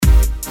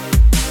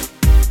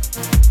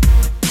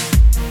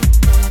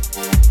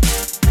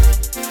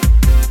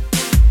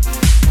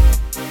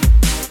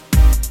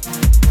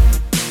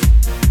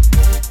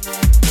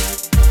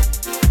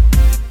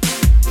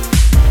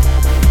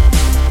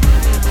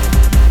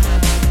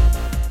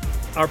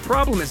Our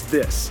problem is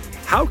this: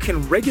 how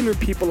can regular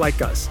people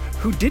like us,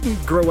 who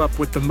didn't grow up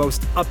with the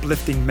most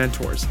uplifting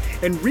mentors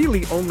and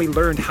really only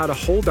learned how to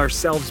hold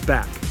ourselves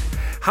back,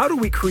 how do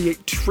we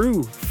create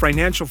true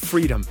financial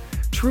freedom,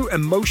 true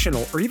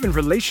emotional or even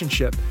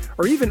relationship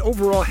or even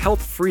overall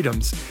health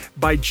freedoms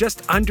by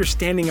just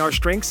understanding our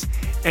strengths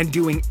and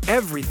doing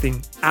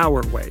everything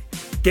our way,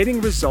 getting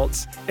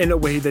results in a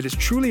way that is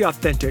truly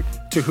authentic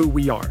to who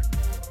we are?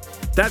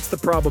 That's the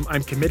problem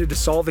I'm committed to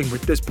solving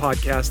with this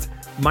podcast.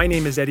 My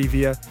name is Eddie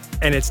Villa,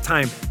 and it's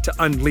time to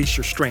unleash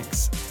your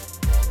strengths.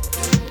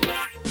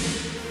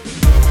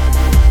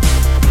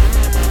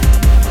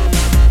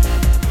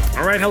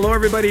 All right, hello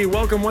everybody.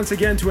 Welcome once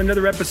again to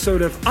another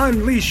episode of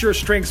Unleash Your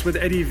Strengths with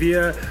Eddie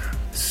Villa.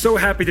 So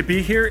happy to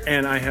be here,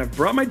 and I have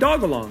brought my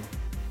dog along.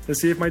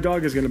 Let's see if my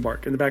dog is going to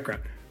bark in the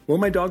background. Will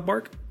my dog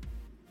bark?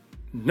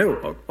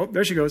 No. Oh,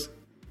 there she goes.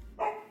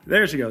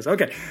 There she goes.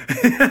 Okay.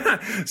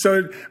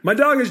 So my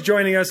dog is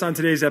joining us on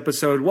today's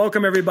episode.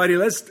 Welcome everybody.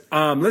 Let's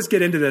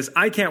get into this.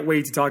 I can't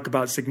wait to talk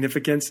about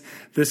significance.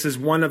 This is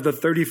one of the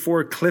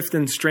 34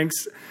 Clifton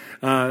strengths.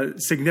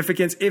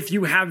 Significance. If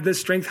you have this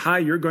strength high,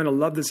 you're going to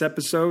love this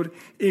episode.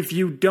 If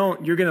you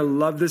don't, you're going to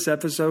love this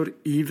episode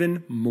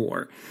even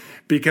more.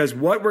 Because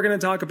what we're going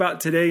to talk about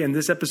today in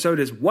this episode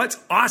is what's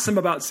awesome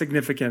about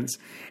significance.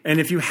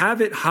 And if you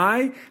have it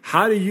high,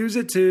 how to use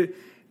it to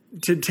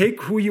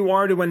take who you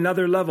are to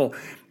another level.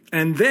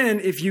 And then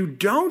if you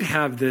don't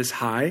have this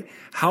high,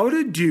 how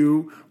to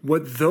do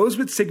what those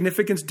with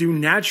significance do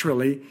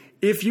naturally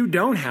if you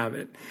don't have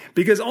it.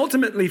 Because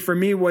ultimately for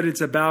me, what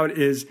it's about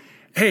is,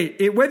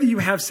 hey, whether you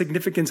have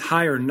significance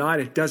high or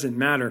not, it doesn't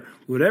matter.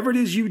 Whatever it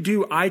is you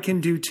do, I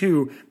can do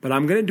too, but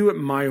I'm going to do it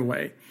my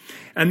way.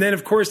 And then,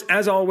 of course,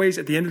 as always,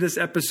 at the end of this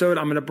episode,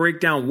 I'm going to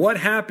break down what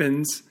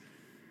happens,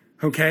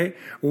 okay,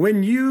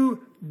 when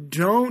you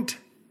don't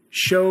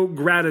show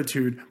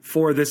gratitude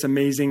for this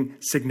amazing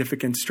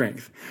significant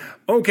strength.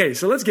 Okay,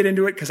 so let's get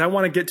into it because I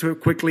want to get to it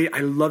quickly.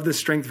 I love this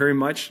strength very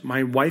much.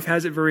 My wife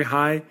has it very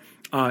high.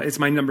 It's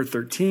my number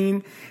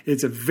 13.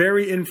 It's a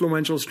very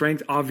influential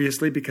strength,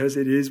 obviously, because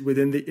it is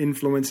within the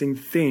influencing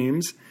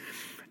themes.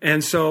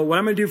 And so what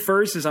I'm going to do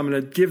first is I'm going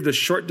to give the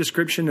short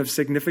description of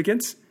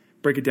significance,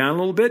 break it down a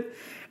little bit,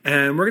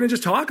 and we're going to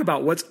just talk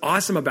about what's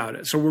awesome about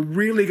it. So we're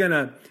really going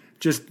to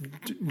just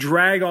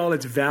drag all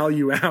its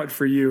value out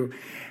for you.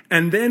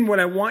 And then what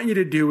I want you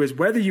to do is,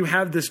 whether you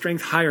have the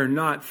strength high or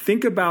not,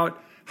 think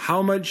about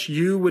how much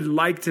you would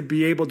like to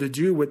be able to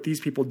do what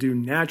these people do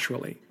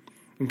naturally,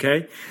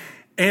 okay?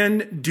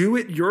 And do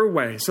it your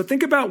way. So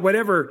think about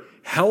whatever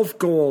health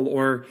goal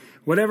or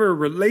whatever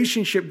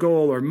relationship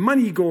goal or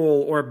money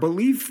goal or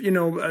belief,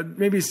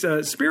 maybe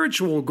a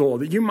spiritual goal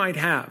that you might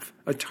have,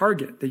 a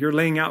target that you're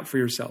laying out for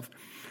yourself.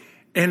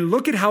 And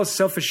look at how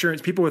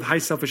self-assurance, people with high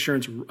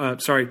significance,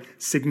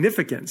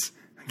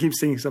 I keep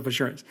saying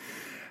self-assurance,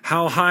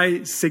 how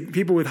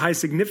people with high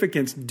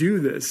significance do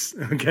this,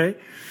 okay?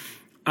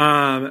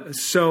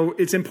 So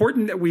it's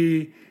important that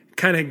we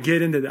kind of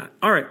get into that.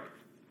 All right,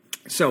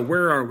 so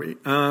where are we?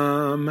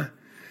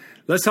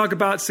 Let's talk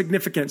about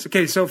significance.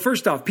 Okay, so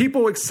first off,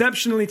 people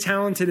exceptionally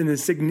talented in the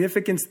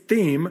significance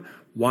theme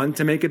want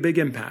to make a big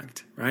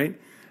impact,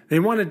 right? They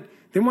want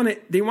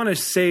to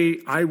say,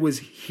 I was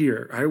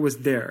here, I was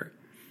there.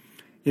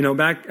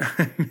 Back,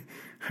 I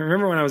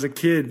remember when I was a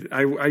kid,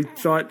 I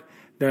thought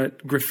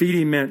that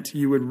graffiti meant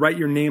you would write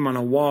your name on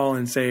a wall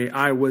and say,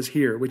 I was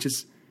here, which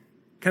is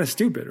kind of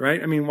stupid,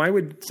 right? I mean, why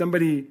would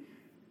somebody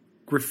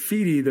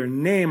graffiti their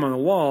name on a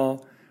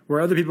wall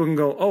where other people can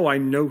go, oh, I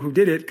know who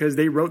did it because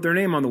they wrote their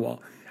name on the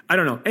wall? I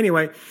don't know.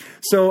 Anyway,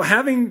 so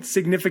having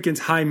significance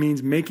high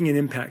means making an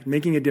impact,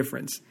 making a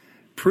difference,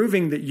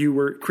 proving that you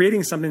were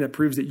creating something that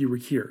proves that you were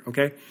here,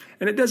 okay?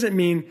 And it doesn't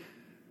mean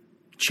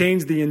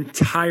change the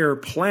entire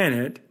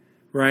planet,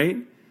 right?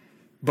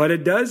 But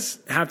it does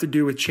have to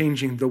do with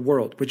changing the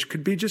world, which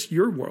could be just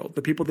your world,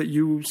 the people that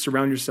you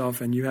surround yourself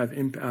and you have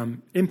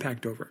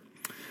impact over.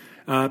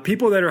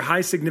 People that are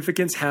high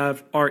significance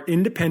are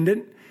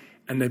independent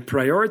and they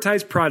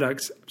prioritize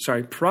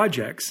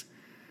projects.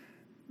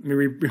 Let me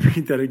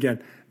repeat that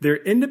again. They're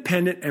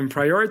independent and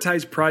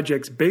prioritize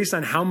projects based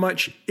on how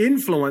much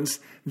influence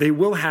they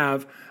will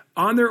have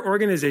on their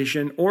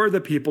organization or the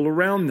people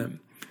around them.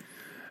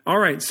 All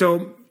right,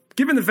 so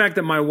given the fact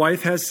that my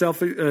wife has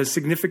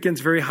significance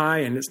very high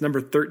and it's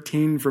number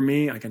 13 for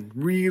me, I can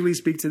really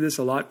speak to this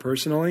a lot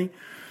personally.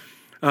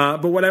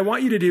 But what I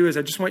want you to do is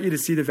I just want you to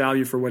see the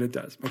value for what it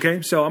does.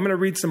 Okay, so I'm going to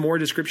read some more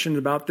descriptions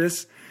about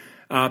this.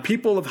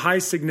 People of high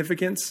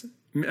significance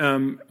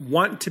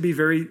want to be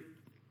very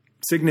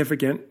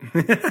significant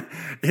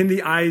in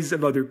the eyes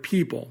of other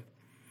people.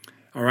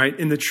 All right,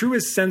 in the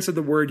truest sense of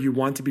the word, you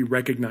want to be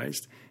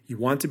recognized. You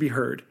want to be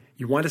heard.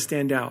 You want to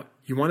stand out.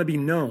 You want to be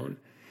known.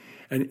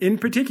 And in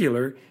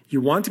particular,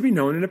 you want to be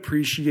known and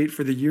appreciated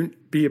for the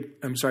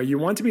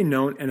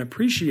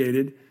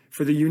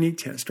unique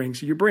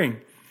strengths you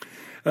bring.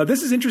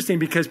 This is interesting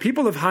because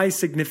people of high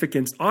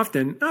significance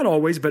often, not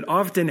always, but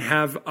often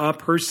have a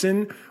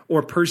person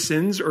or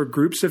persons or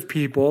groups of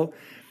people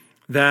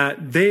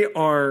that they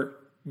are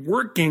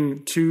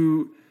working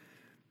to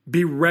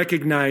be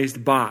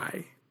recognized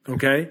by,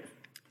 okay?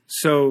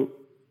 So,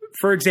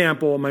 for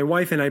example, my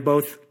wife and I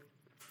both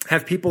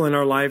have people in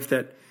our life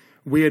that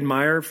we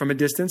admire from a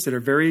distance that are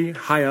very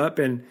high up,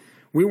 and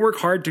we work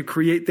hard to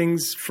create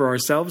things for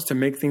ourselves, to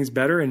make things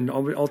better, and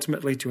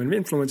ultimately to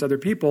influence other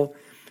people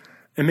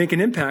and make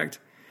an impact.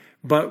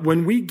 But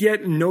when we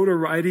get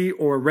notoriety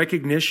or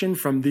recognition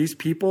from these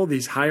people,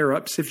 these higher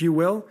ups, if you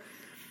will,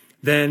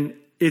 then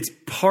it's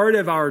part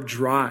of our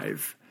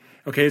drive.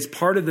 Okay, it's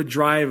part of the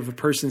drive of a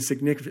person's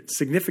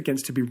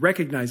significance to be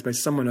recognized by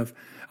someone of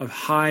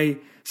high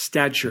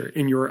stature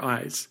in your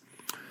eyes.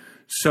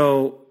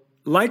 So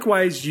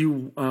likewise,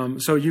 you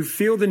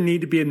feel the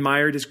need to be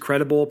admired as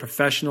credible,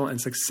 professional, and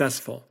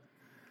successful.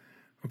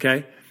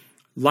 Okay?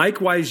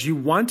 Likewise, you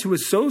want to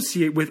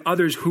associate with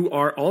others who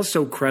are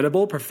also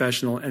credible,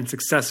 professional, and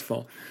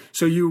successful.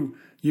 So you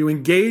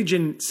engage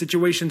in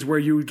situations where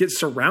you get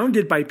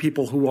surrounded by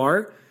people who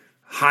are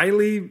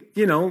highly,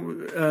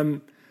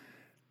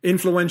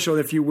 influential,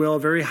 if you will,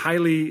 very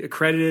highly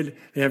accredited.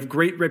 They have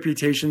great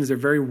reputations. They're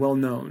very well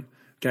known.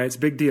 Okay, it's a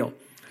big deal.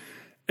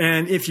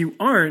 And if you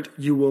aren't,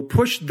 you will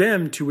push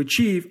them to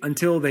achieve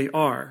until they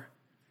are.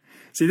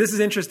 See, this is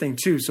interesting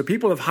too. So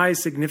people of high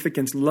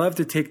significance love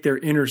to take their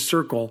inner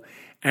circle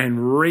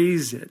and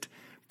raise it.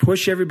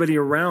 Push the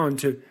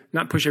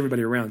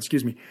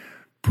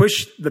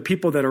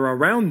people that are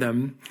around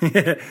them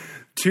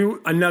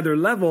to another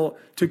level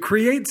to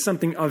create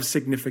something of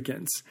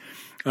significance.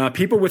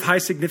 People with high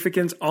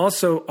significance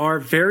also are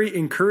very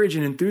encouraged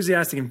and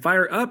enthusiastic and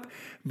fire up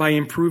by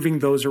improving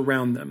those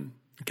around them.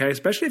 Okay,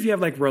 especially if you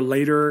have like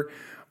relator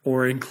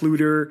or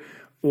includer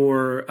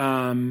or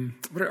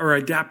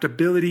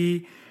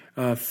adaptability,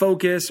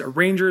 focus,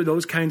 arranger,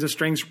 those kinds of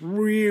strengths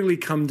really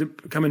come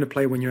into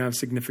play when you have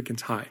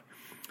significance high.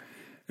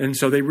 And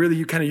so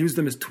you kind of use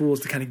them as tools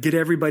to kind of get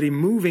everybody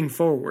moving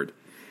forward.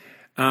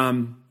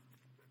 So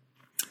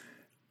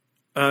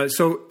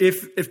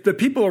if the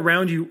people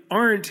around you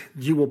aren't,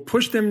 you will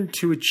push them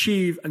to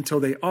achieve until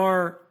they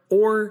are,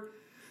 or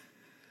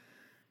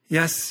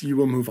yes, you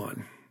will move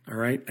on. All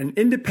right. An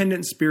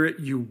independent spirit,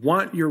 you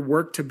want your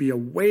work to be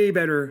an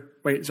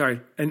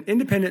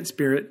independent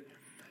spirit,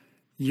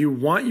 you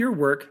want your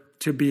work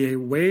to be a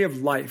way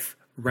of life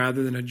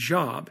rather than a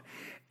job.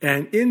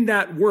 And in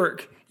that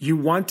work, you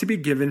want to be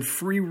given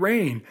free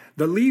rein,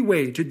 the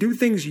leeway to do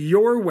things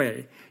your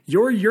way.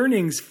 Your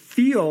yearnings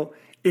feel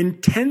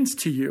intense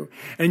to you,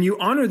 and you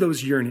honor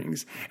those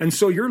yearnings. And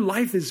so your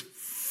life is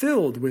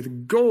filled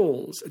with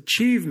goals,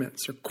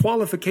 achievements, or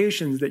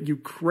qualifications that you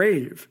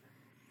crave.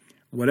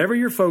 Whatever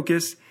your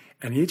focus,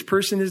 and each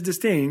person is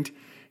distinct,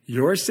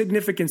 your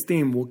significance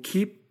theme will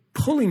keep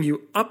pulling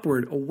you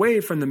upward away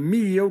from the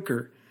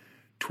mediocre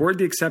toward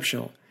the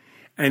exceptional.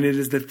 And it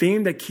is the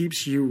theme that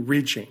keeps you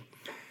reaching.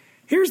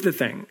 Here's the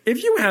thing.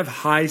 If you have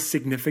high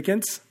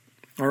significance,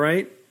 all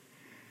right,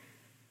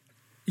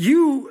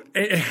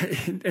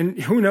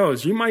 and who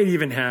knows, you might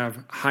even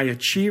have high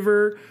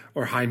achiever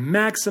or high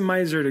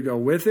maximizer to go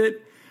with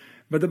it.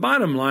 But the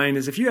bottom line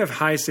is if you have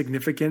high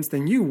significance,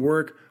 then you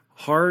work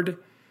hard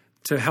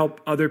to help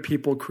other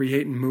people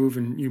create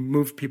and you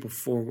move people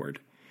forward.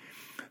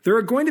 There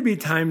are going to be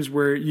times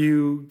where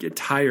you get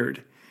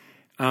tired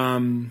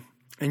and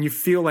you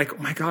feel like,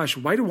 oh my gosh,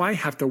 why do I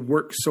have to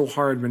work so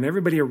hard when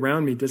everybody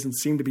around me doesn't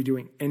seem to be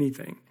doing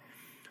anything?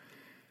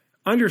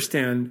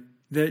 Understand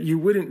that you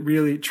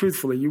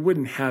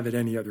wouldn't have it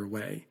any other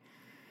way.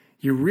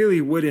 You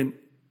really wouldn't,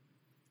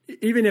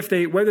 even if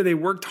whether they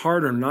worked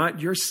hard or not,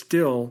 you're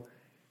still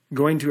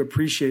going to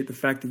appreciate the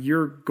fact that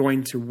you're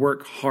going to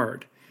work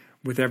hard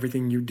with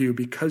everything you do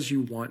because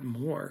you want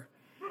more.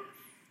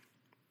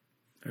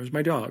 There's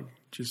my dog,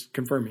 just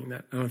confirming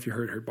that. I don't know if you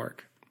heard her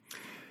bark.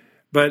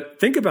 But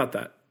think about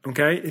that,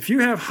 okay? If you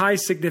have high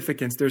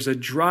significance, there's a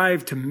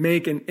drive to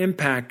make an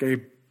impact,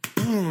 a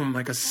boom,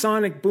 like a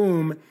sonic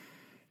boom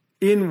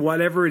in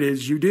whatever it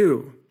is you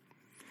do.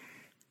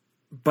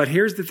 But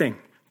here's the thing.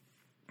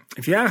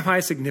 If you have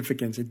high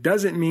significance, it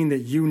doesn't mean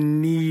that you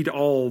need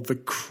all the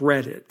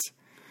credit.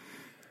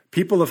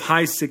 People of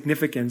high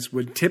significance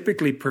would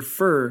typically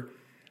prefer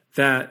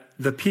that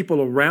the people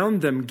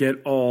around them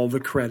get all the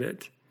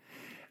credit.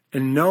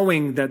 And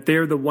knowing that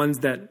they're the ones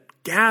that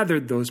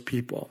gathered those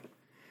people.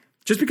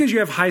 Just because you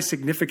have high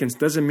significance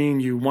doesn't mean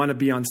you want to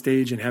be on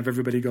stage and have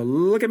everybody go,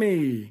 look at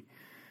me,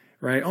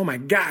 right? Oh my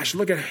gosh,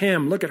 look at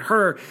him, look at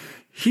her.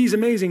 He's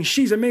amazing,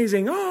 she's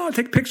amazing. Oh,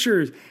 take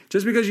pictures.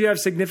 Just because you have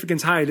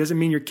significance high doesn't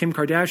mean you're Kim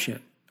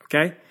Kardashian,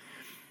 okay?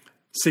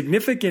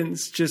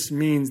 Significance just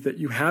means that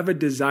you have a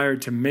desire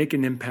to make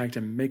an impact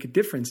and make a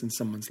difference in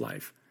someone's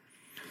life.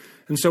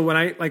 And so when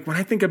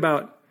I think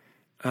about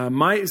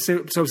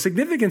so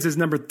significance is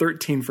number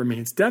 13 for me.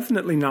 It's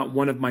definitely not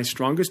one of my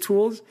strongest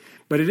tools,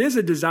 but it is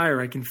a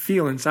desire I can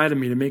feel inside of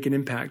me to make an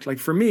impact. Like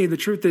for me, the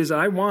truth is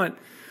I want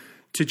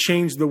to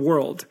change the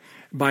world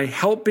by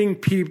helping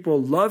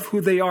people love who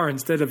they are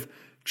instead of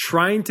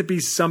trying to be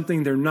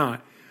something they're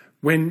not.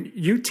 When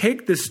you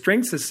take this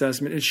strengths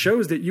assessment, it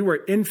shows that you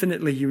are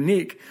infinitely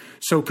unique.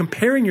 So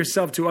comparing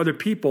yourself to other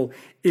people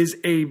is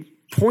a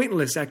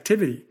pointless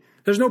activity.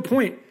 There's no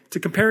point to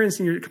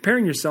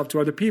comparing yourself to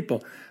other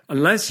people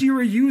unless you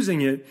are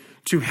using it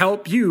to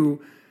help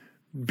you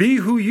be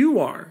who you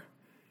are.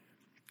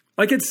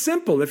 Like, it's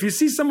simple. If you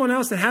see someone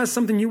else that has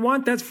something you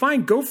want, that's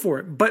fine. Go for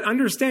it. But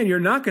understand, you're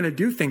not going to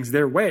do things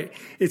their way.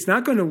 It's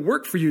not going to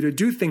work for you to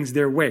do things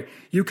their way.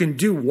 You can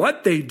do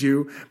what they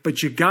do,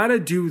 but you got to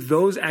do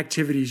those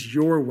activities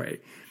your way,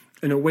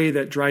 in a way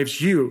that drives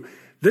you.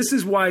 This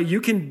is why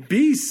you can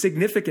be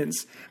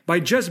significance by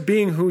just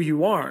being who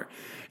you are.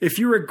 If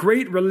you're a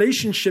great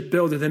relationship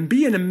builder, then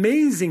be an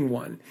amazing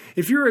one.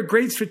 If you're a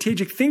great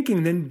strategic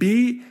thinking, then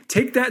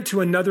take that to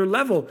another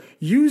level.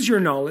 Use your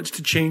knowledge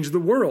to change the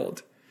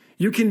world.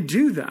 You can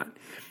do that.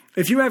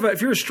 If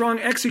you're a strong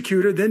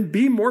executor, then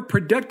be more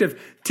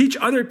productive. Teach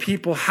other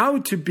people how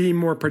to be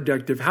more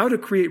productive, how to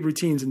create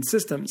routines and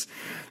systems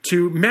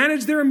to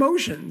manage their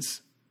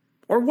emotions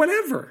or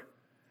whatever.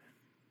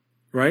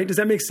 Right? Does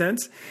that make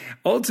sense?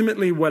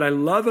 Ultimately, what I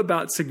love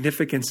about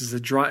significance is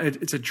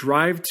it's a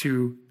drive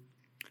to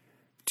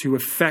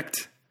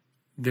affect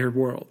their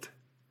world.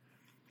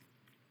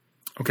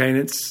 Okay,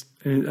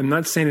 and I'm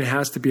not saying it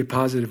has to be a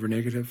positive or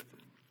negative.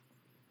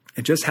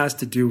 It just has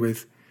to do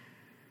with,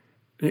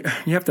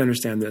 you have to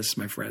understand this,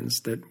 my friends,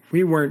 that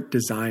we weren't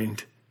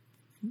designed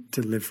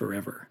to live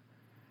forever,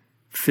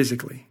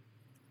 physically.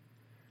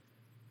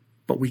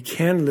 But we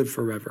can live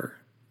forever.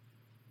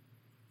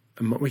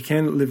 We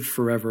can live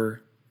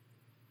forever,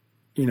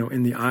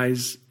 in the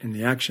eyes and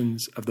the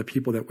actions of the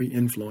people that we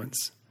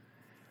influence.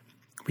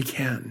 We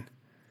can.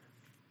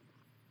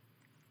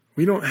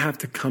 We don't have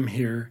to come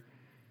here,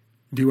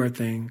 do our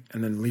thing,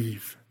 and then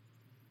leave.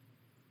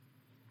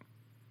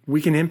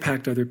 We can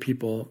impact other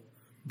people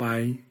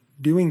by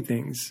doing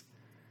things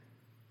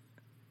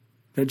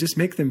that just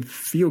make them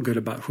feel good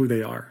about who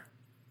they are.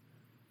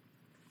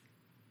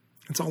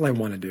 That's all I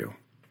want to do.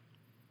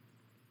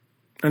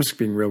 I'm just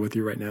being real with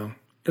you right now.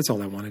 That's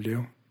all I want to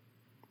do.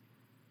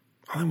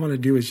 All I want to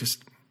do is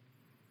just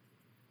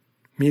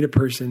meet a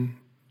person,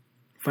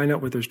 find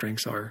out what their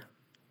strengths are,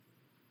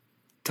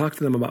 talk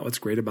to them about what's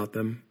great about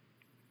them,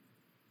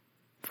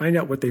 find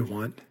out what they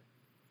want,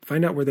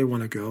 find out where they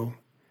want to go,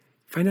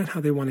 find out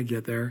how they want to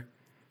get there.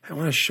 I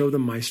want to show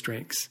them my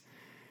strengths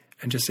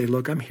and just say,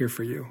 look, I'm here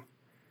for you.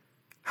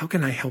 How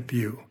can I help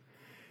you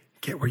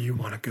get where you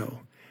want to go?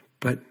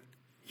 But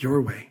your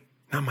way,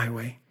 not my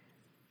way,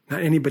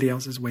 not anybody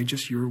else's way,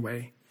 just your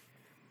way.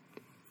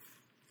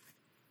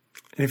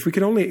 And if we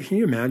could only, can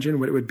you imagine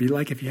what it would be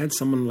like if you had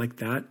someone like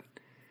that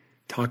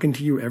talking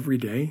to you every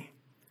day,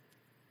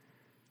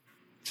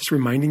 just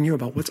reminding you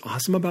about what's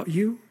awesome about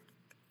you,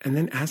 and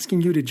then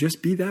asking you to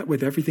just be that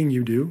with everything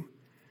you do?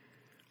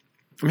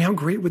 I mean, how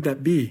great would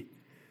that be?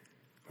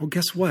 Well,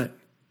 guess what?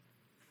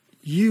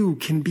 You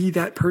can be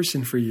that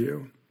person for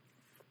you.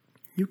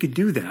 You can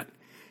do that.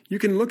 You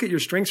can look at your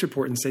strengths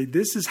report and say,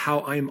 this is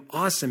how I'm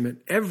awesome at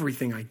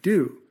everything I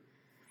do.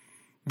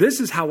 This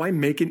is how I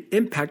make an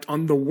impact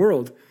on the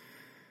world.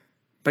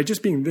 By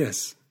just being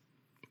this.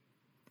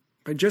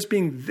 By just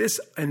being this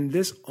and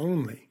this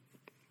only.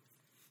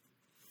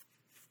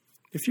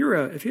 If you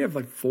have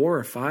like 4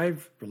 or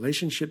 5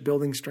 relationship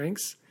building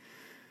strengths,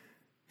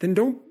 then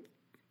don't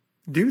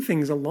do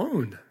things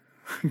alone.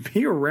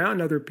 Be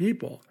around other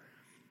people.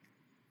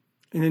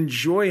 And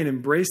enjoy and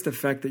embrace the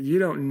fact that you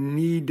don't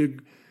need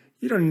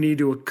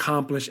to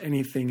accomplish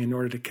anything in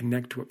order to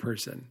connect to a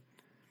person.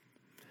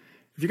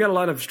 If you got a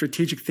lot of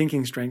strategic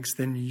thinking strengths,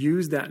 then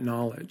use that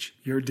knowledge.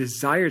 Your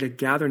desire to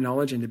gather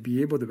knowledge and to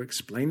be able to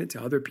explain it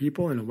to other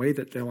people in a way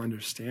that they'll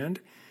understand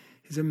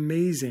is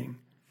amazing.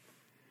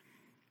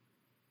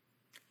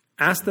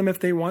 Ask them if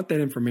they want that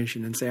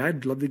information and say,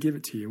 I'd love to give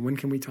it to you. When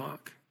can we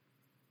talk?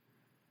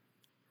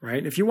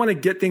 Right? If you want to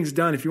get things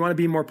done, if you want to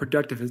be more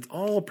productive,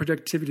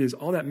 productivity is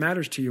all that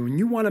matters to you, and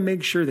you want to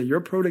make sure that your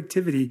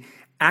productivity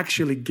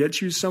actually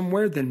gets you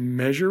somewhere, then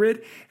measure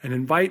it and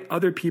invite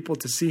other people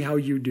to see how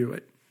you do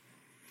it.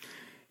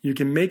 You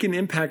can make an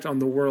impact on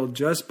the world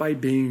just by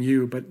being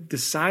you, but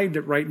decide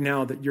that right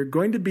now that you're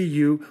going to be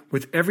you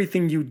with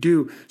everything you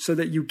do so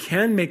that you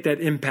can make that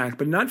impact,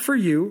 but not for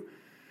you,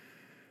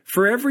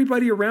 for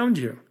everybody around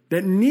you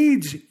that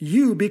needs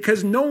you,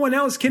 because no one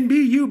else can be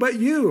you but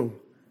you.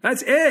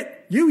 That's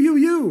it.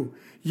 You.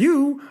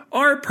 You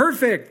are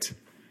perfect.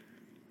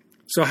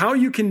 So how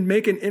you can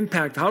make an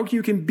impact, how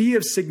you can be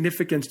of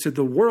significance to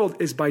the world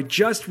is by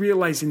just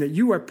realizing that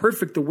you are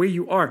perfect the way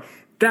you are.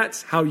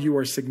 That's how you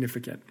are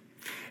significant.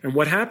 And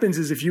what happens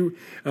is I'm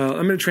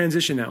going to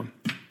transition now.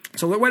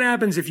 So what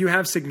happens if you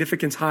have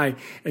significance high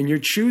and you're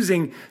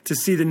choosing to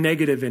see the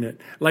negative in it?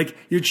 Like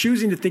you're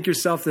choosing to think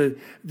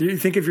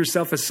of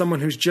yourself as someone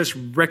who's just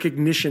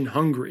recognition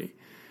hungry,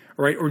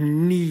 right? Or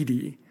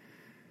needy.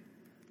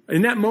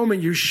 In that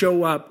moment, you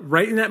show up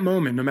right in that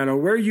moment, no matter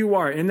where you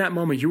are, in that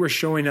moment, you are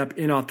showing up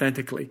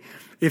inauthentically.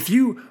 If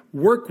you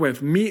work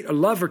with, meet,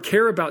 love, or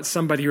care about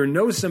somebody, or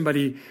know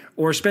somebody,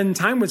 or spend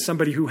time with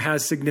somebody who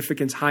has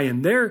significance high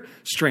in their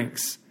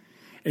strengths,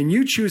 and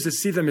you choose to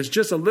see them as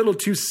just a little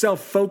too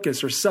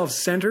self-focused or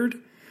self-centered,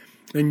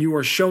 then you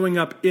are showing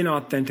up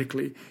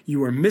inauthentically.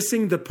 You are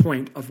missing the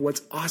point of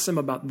what's awesome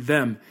about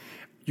them.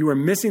 You are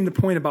missing the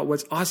point about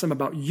what's awesome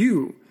about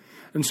you.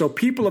 And so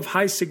people of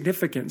high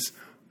significance,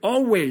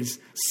 always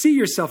see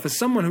yourself as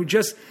someone who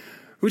just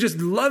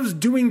loves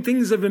doing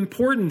things of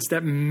importance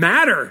that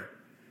matter.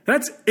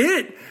 That's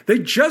it. They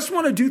just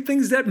want to do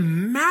things that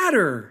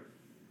matter.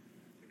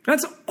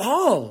 That's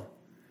all.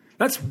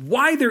 That's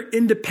why they're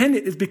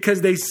independent, is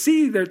because they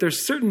see that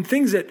there's certain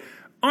things that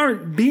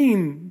aren't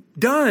being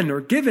done or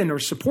given or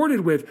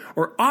supported with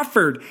or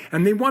offered,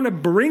 and they want to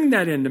bring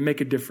that in to make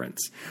a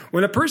difference.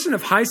 When a person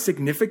of high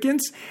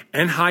significance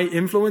and high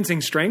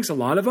influencing strengths, a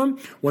lot of them,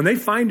 when they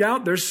find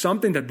out there's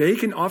something that they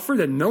can offer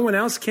that no one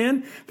else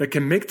can, that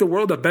can make the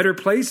world a better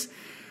place,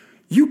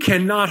 you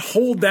cannot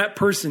hold that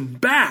person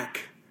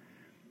back.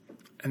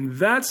 And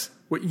that's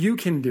what you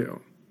can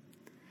do.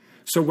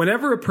 So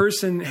whenever a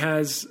person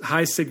has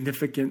high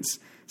significance,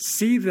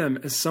 see them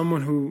as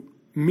someone who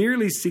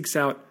merely seeks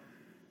out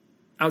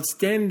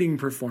outstanding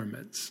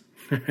performance,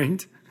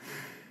 right?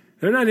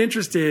 They're not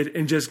interested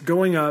in just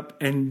going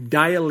up and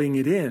dialing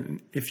it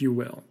in, if you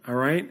will, all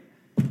right?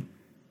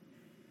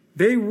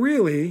 They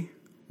really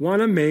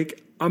want to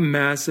make a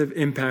massive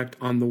impact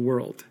on the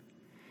world.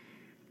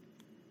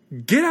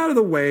 Get out of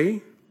the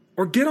way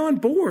or get on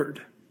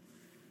board.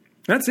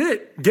 That's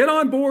it. Get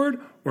on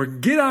board or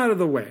get out of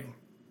the way.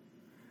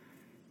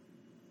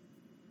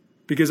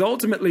 Because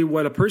ultimately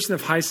what a person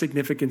of high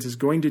significance is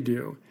going to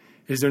do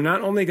is they're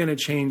not only going to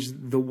change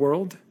the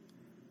world,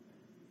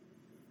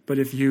 but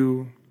if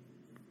you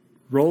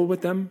roll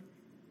with them,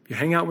 you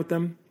hang out with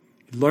them,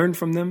 you learn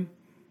from them,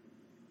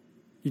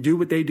 you do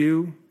what they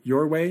do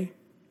your way,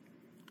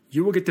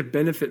 you will get to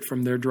benefit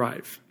from their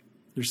drive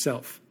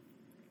yourself.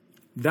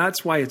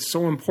 That's why it's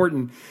so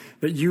important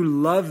that you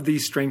love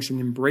these strengths and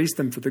embrace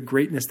them for the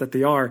greatness that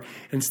they are,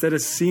 instead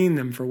of seeing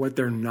them for what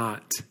they're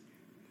not.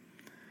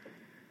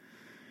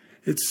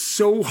 It's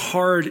so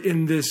hard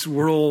in this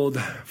world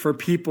for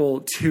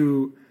people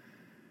to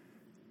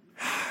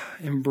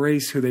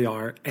embrace who they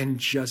are and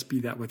just be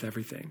that with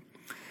everything.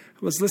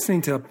 I was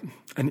listening to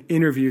an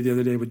interview the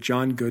other day with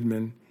John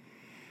Goodman.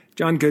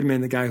 John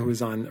Goodman, the guy who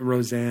was on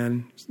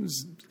Roseanne,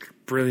 was a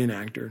brilliant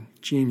actor,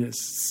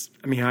 genius.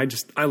 I mean,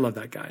 I love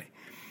that guy.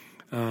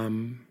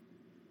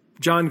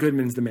 John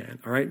Goodman's the man,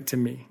 all right, to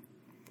me.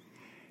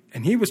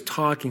 And he was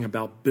talking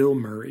about Bill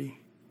Murray.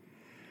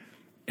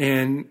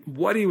 And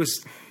what he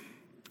was...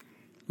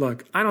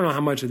 Look, I don't know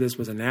how much of this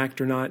was an act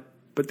or not,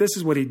 but this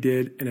is what he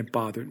did, and it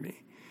bothered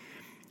me.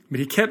 But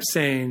he kept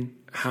saying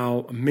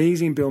how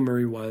amazing Bill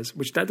Murray was,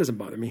 which that doesn't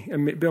bother me.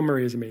 Bill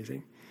Murray is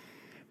amazing.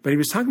 But he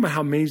was talking about how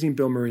amazing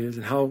Bill Murray is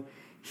and how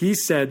he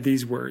said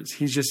these words.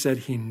 He just said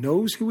he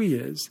knows who he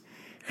is,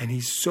 and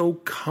he's so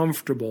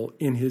comfortable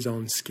in his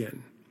own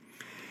skin.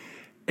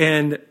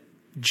 And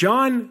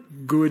John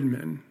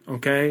Goodman,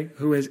 okay,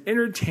 who has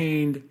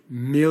entertained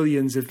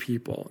millions of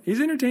people,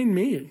 he's entertained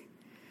me,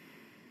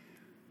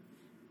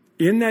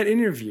 in that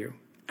interview,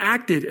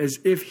 acted as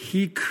if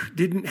he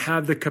didn't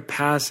have the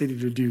capacity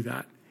to do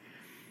that.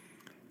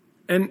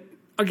 And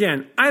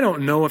again, I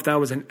don't know if that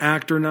was an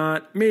act or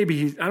not.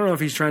 Maybe I don't know if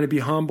he's trying to be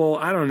humble.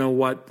 I don't know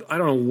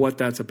what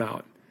that's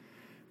about.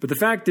 But the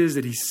fact is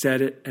that he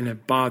said it, and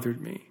it bothered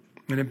me.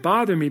 And it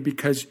bothered me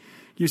because,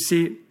 you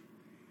see,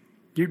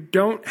 you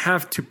don't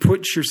have to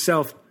put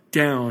yourself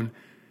down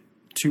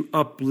to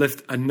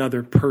uplift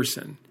another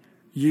person.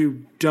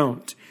 You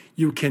don't.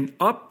 You can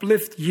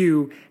uplift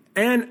you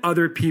and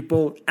other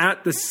people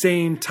at the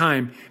same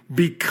time,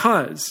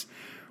 because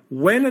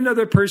when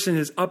another person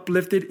is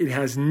uplifted, it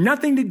has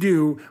nothing to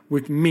do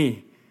with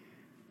me.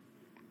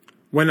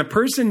 When a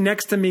person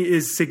next to me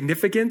is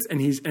significant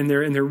and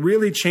they're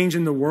really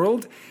changing the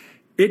world,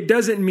 it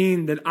doesn't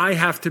mean that I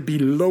have to be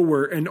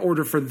lower in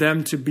order for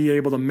them to be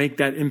able to make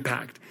that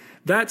impact.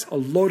 That's a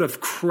load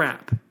of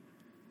crap.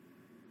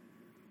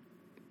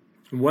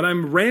 What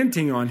I'm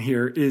ranting on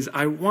here is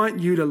I want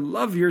you to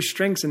love your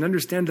strengths and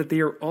understand that they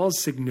are all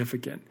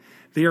significant.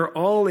 They are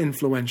all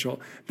influential.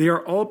 They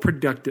are all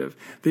productive.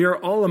 They are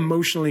all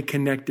emotionally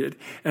connected.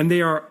 And they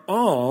are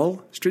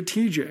all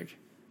strategic,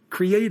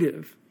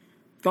 creative,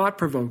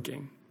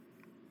 thought-provoking,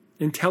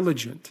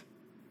 intelligent.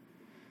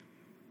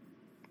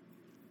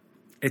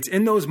 It's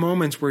in those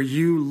moments where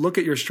you look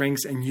at your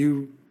strengths and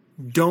you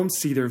don't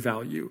see their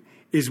value,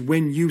 is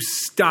when you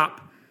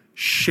stop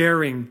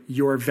sharing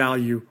your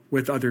value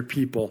with other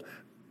people.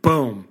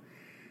 Boom.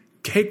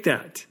 Take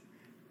that.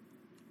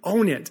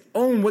 Own it.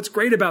 Own what's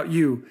great about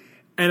you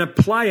and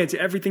apply it to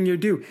everything you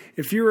do.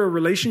 If you're a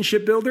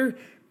relationship builder,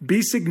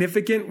 be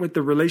significant with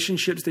the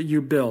relationships that you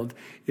build.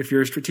 If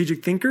you're a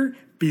strategic thinker,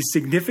 be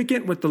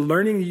significant with the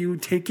learning you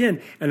take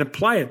in and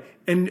apply it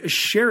and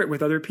share it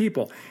with other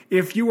people.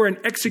 If you are an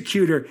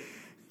executor,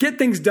 get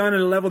things done at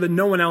a level that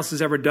no one else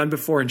has ever done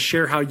before and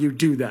share how you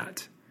do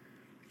that.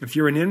 If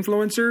you're an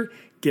influencer,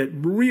 get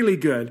really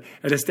good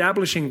at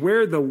establishing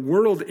where the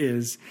world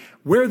is,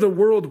 where the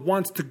world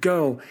wants to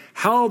go,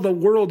 how the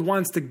world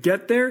wants to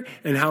get there,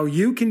 and how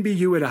you can be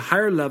you at a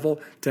higher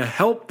level to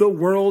help the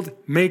world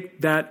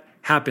make that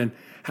happen.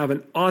 Have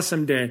an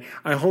awesome day.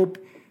 I hope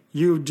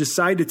you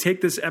decide to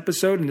take this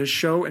episode and this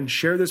show and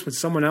share this with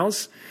someone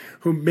else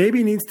who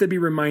maybe needs to be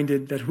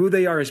reminded that who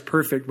they are is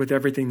perfect with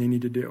everything they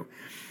need to do.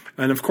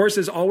 And of course,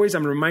 as always,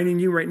 I'm reminding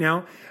you right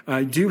now,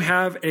 I do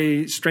have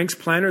a strengths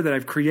planner that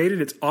I've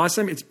created. It's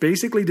awesome. It's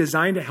basically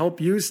designed to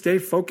help you stay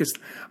focused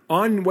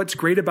on what's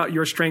great about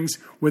your strengths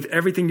with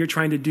everything you're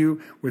trying to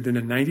do within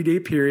a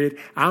 90-day period.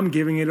 I'm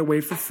giving it away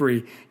for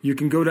free. You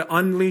can go to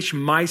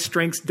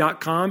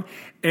unleashmystrengths.com,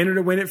 enter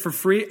to win it for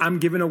free. I'm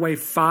giving away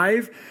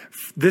 5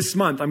 this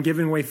month. I'm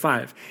giving away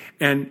 5.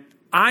 And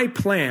I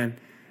plan,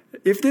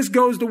 if this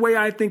goes the way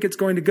I think it's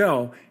going to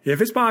go, if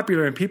it's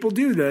popular and people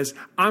do this,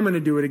 I'm going to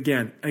do it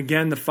again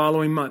the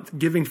following month,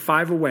 giving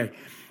 5 away.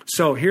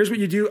 So here's what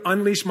you do,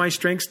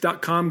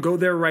 unleashmystrengths.com. Go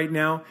there right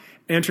now,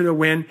 enter to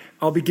win.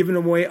 I'll be giving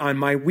away on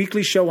my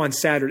weekly show on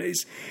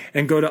Saturdays.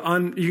 And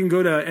you can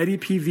go to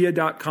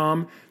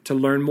eddiepvia.com to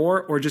learn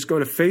more, or just go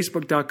to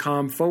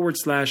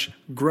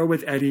facebook.com/Grow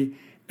with Eddie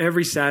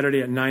every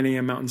Saturday at 9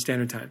 a.m. Mountain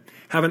Standard Time.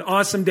 Have an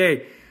awesome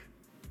day.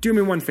 Do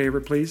me one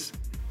favor, please.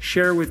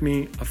 Share with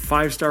me a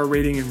 5-star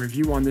rating and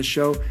review on this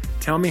show.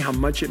 Tell me how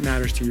much it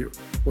matters to you.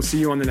 We'll see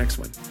you on the next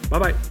one.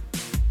 Bye-bye.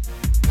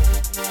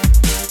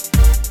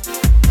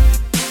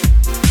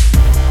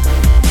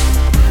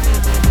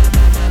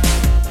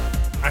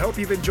 I hope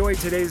you've enjoyed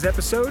today's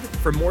episode.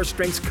 For more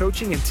strengths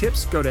coaching and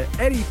tips, go to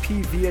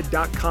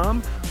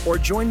eddiepvia.com or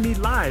join me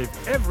live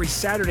every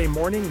Saturday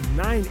morning,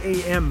 9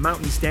 a.m.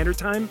 Mountain Standard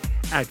Time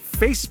at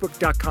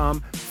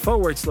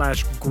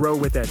facebook.com/Grow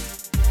with Eddie.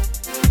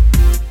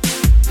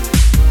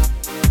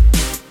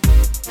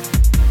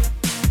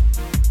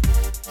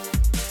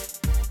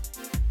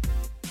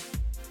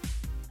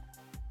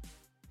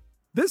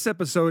 This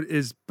episode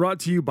is brought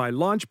to you by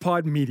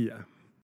LaunchPod Media.